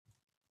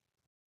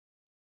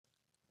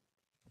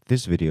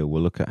This video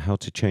will look at how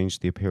to change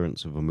the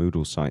appearance of a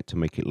Moodle site to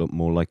make it look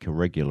more like a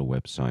regular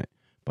website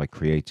by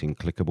creating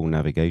clickable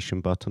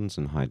navigation buttons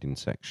and hiding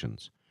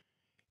sections.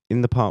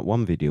 In the part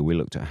 1 video, we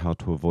looked at how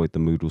to avoid the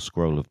Moodle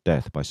scroll of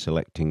death by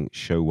selecting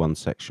Show one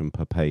section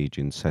per page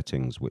in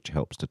Settings, which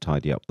helps to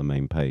tidy up the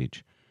main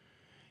page.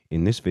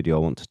 In this video, I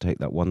want to take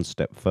that one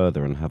step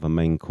further and have a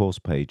main course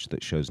page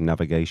that shows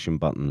navigation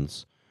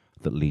buttons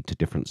that lead to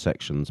different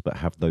sections, but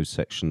have those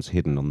sections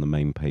hidden on the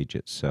main page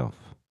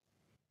itself.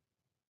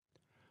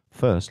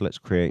 First, let's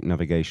create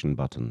navigation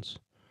buttons.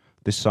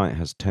 This site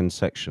has 10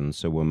 sections,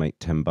 so we'll make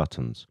 10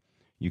 buttons.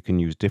 You can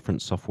use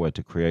different software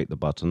to create the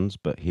buttons,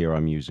 but here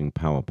I'm using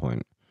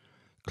PowerPoint.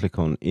 Click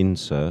on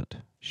Insert,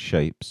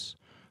 Shapes,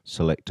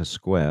 select a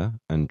square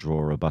and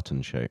draw a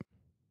button shape.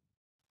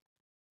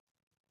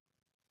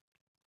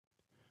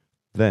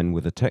 Then,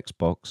 with a text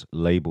box,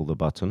 label the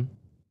button.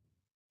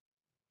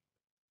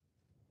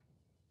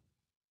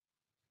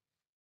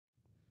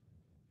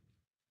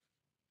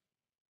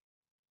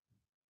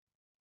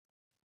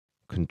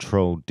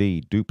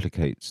 Control-D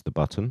duplicates the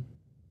button.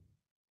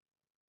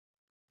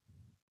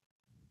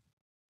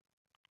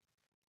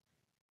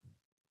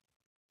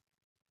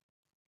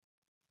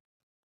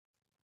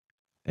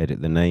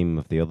 Edit the name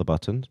of the other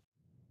button.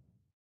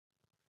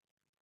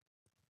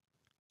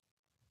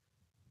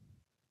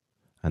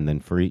 And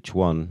then for each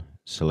one,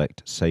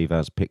 select Save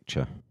as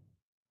Picture.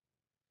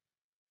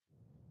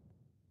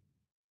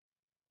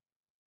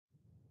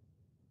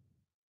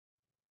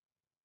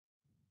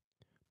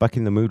 Back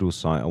in the Moodle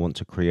site, I want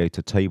to create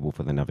a table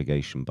for the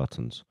navigation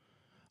buttons.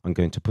 I'm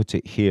going to put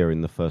it here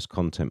in the first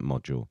content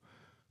module.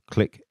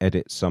 Click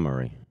Edit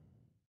Summary.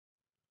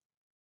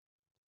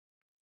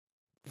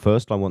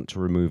 First, I want to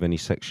remove any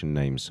section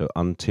names, so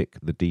untick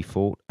the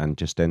default and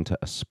just enter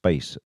a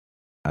space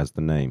as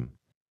the name.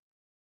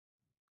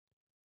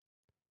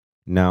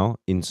 Now,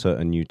 insert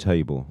a new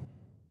table.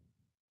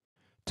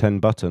 10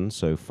 buttons,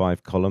 so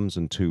 5 columns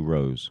and 2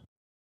 rows.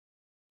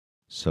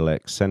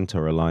 Select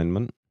Center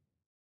Alignment,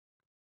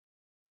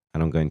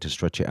 and I'm going to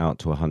stretch it out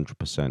to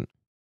 100%.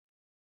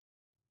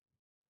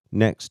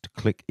 Next,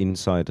 click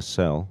inside a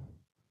cell,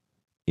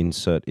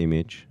 Insert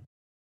Image,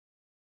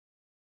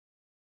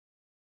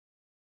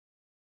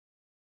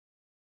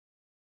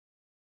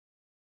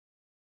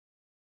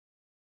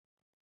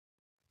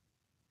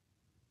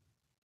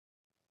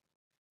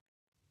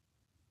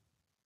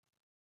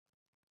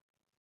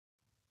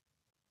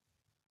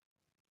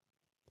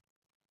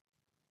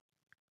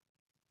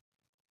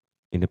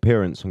 in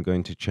appearance, I'm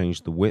going to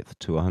change the width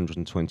to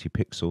 120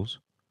 pixels.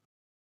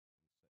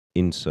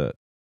 Insert.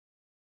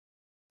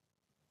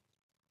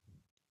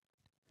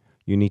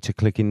 You need to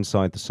click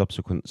inside the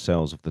subsequent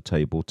cells of the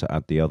table to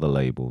add the other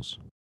labels.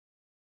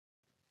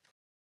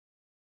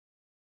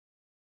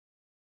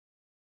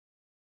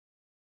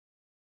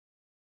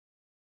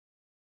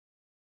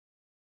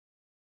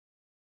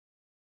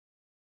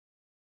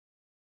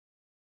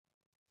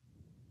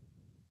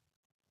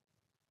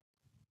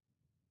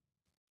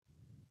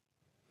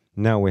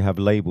 Now we have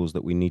labels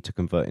that we need to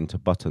convert into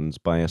buttons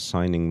by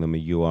assigning them a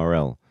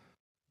URL.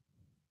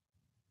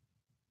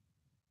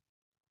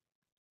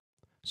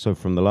 So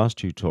from the last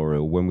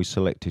tutorial, when we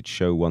selected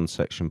Show one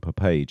section per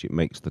page, it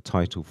makes the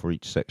title for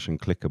each section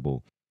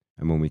clickable,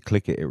 and when we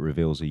click it, it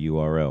reveals a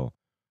URL.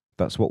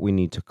 That's what we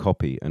need to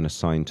copy and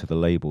assign to the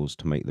labels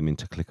to make them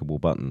into clickable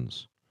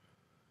buttons.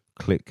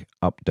 Click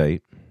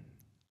Update,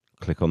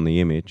 click on the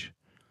image,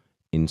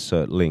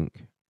 insert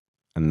link,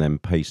 and then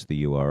paste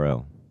the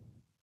URL.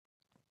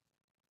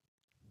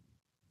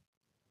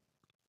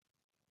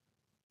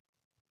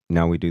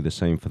 Now we do the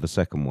same for the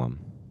second one.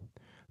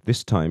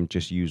 This time,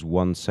 just use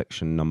one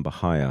section number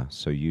higher,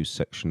 so use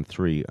section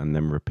 3 and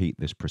then repeat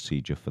this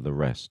procedure for the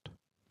rest.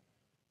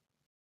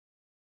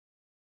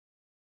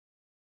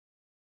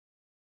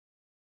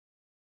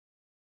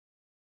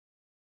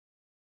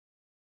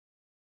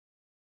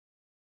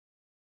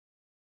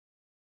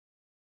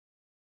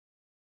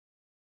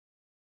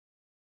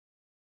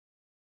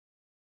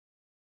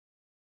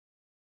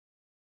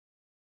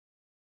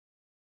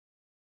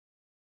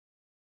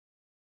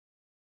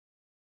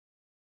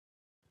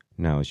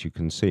 Now, as you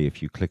can see,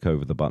 if you click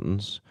over the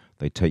buttons,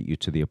 they take you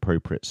to the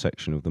appropriate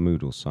section of the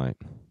Moodle site.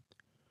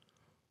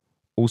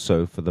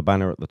 Also, for the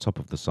banner at the top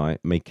of the site,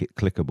 make it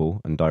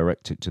clickable and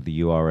direct it to the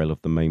URL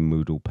of the main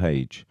Moodle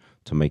page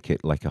to make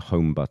it like a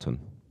home button.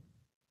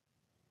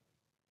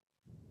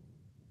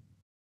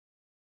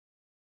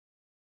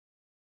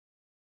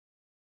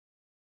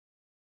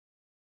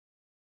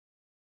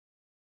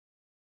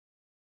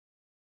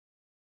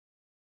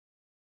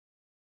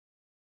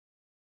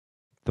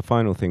 The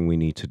final thing we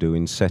need to do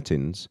in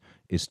settings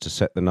is to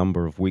set the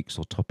number of weeks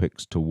or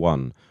topics to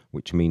 1,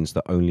 which means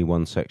that only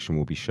one section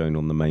will be shown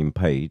on the main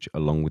page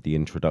along with the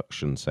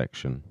introduction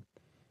section.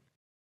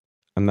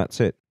 And that's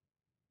it.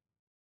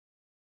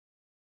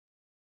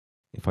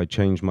 If I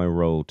change my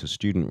role to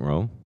student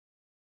role,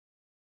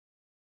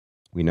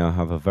 we now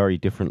have a very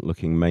different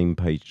looking main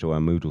page to our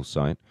Moodle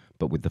site,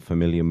 but with the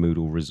familiar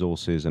Moodle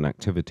resources and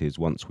activities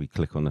once we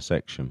click on a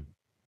section.